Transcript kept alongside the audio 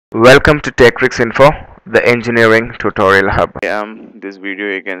Welcome to TechRix Info, the engineering tutorial hub. This video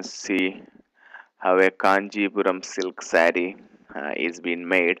you can see how a Kanjipuram silk saree is being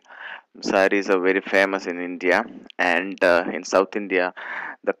made. Sarees are very famous in India, and in South India,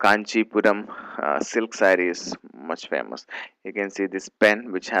 the Kanjipuram silk saree is much famous. You can see this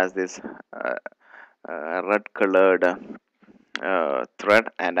pen which has this red colored thread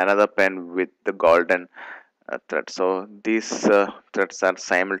and another pen with the golden thread. So these threads are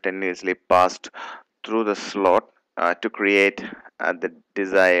simultaneously passed through the slot to create the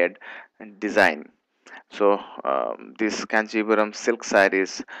desired design. So this Kanchipuram silk saree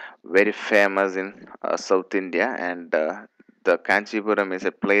is very famous in South India, and the Kanchipuram is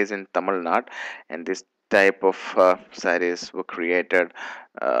a place in Tamil Nadu, and this type of sarees were created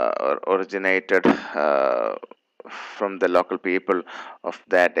or originated from the local people of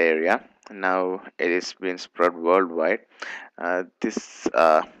that area. Now it is being spread worldwide. This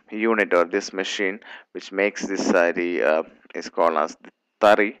unit or this machine which makes this saree is called as the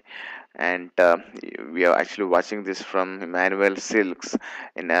tari, and we are actually watching this from Emmanuel Silks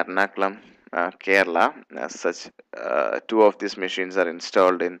in Ernakulam, Kerala. Such two of these machines are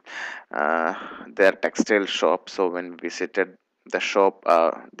installed in their textile shop. So when we visited the shop,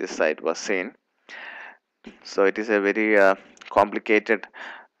 this site was seen. So it is a very complicated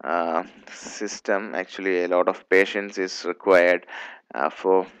system. Actually, a lot of patience is required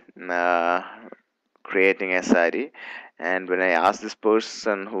for uh, creating a sari. And when I asked this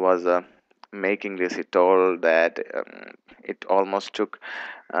person who was making this, he told that it almost took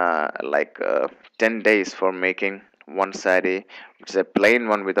like 10 days for making one sari, which is a plain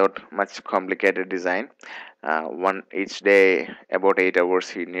one without much complicated design. One each day, about 8 hours,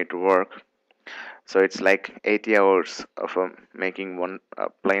 he need to work. So it's like 80 hours of making one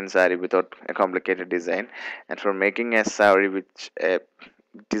plain sari without a complicated design. And for making a sari which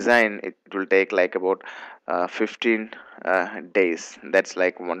design, it will take like about 15 days. That's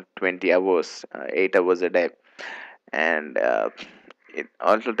like 120 hours, 8 hours a day. And it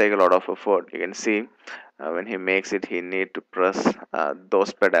also take a lot of effort. You can see when he makes it, he need to press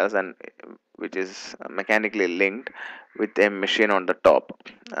those pedals, and which is mechanically linked with a machine on the top.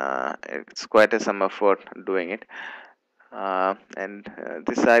 It's quite a some effort doing it. And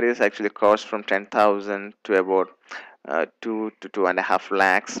this series actually cost from 10,000 to about 2 to 2.5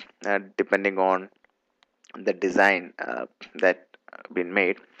 lakhs, depending on the design that been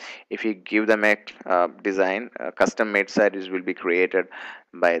made. If you give them a design, custom made sarees will be created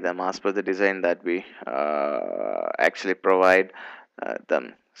by them as per the design that we actually provide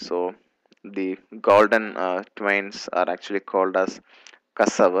them. So the golden twins are actually called as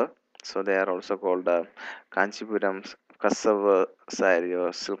cassava. So they are also called Kanchipuram's cassava saree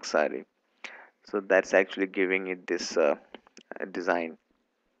or silk saree. So that's actually giving it this design.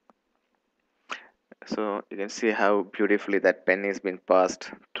 So you can see how beautifully that pen is been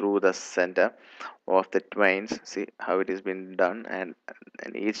passed through the center of the twines. See how it has been done, and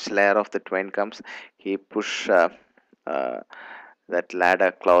each layer of the twine comes. He push uh, that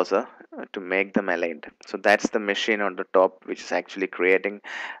ladder closer to make them aligned. So that's the machine on the top, which is actually creating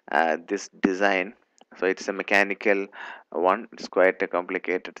this design. So it's a mechanical one. It's quite a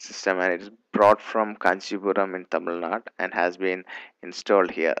complicated system, and it's brought from Kanchipuram in Tamil Nadu and has been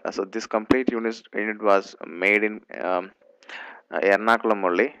installed here. So this complete unit was made in Ernakulam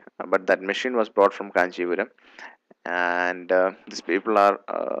only, but that machine was brought from Kanchipuram, and these people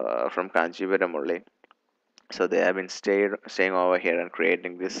are from Kanchipuram only. So they have been staying over here and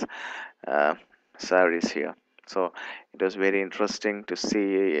creating this uh, sarees here. So it was very interesting to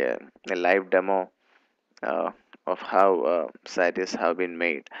see a live demo uh, of how sarees have been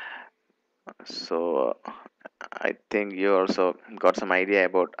made. So I think you also got some idea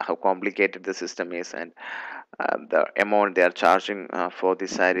about how complicated the system is, and the amount they are charging for the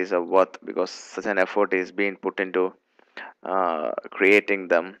sarees are worth, because such an effort is being put into creating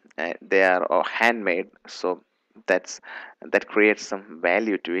them, and they are all handmade. So that's that creates some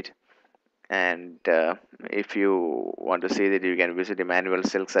value to it. And if you want to see that, you can visit Emmanuel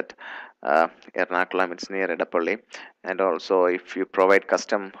Silks at Ernakulam. It's near Edapalli. And also, if you provide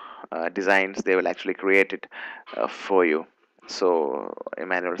custom designs, they will actually create it for you. So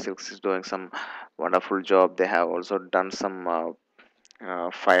Emmanuel Silks is doing some wonderful job. They have also done some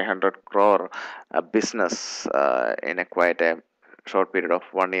 500 crore business in a quite a short period of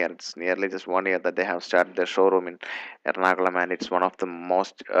 1 year. It's nearly just 1 year that they have started their showroom in Ernakulam, and it's one of the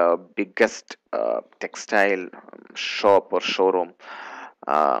most biggest textile shop or showroom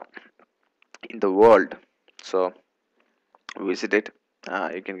uh, in the world. So visit it.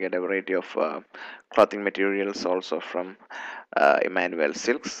 You can get a variety of clothing materials also from Emmanuel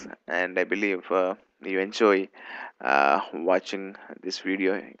silks, and I believe you enjoy watching this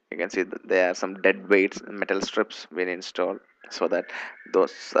video. You can see that there are some dead weights metal strips being installed so that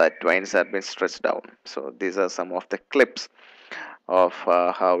those twines are being stretched down. So these are some of the clips of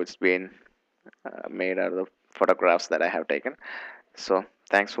how it's been made out of the photographs that I have taken. So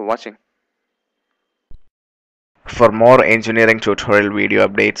thanks for watching. For more engineering tutorial video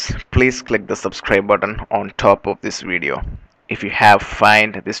updates, please click the subscribe button on top of this video. If you have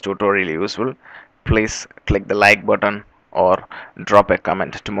find this tutorial useful, please click the like button or drop a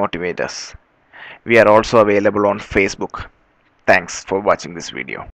comment to motivate us. We are also available on Facebook. Thanks for watching this video.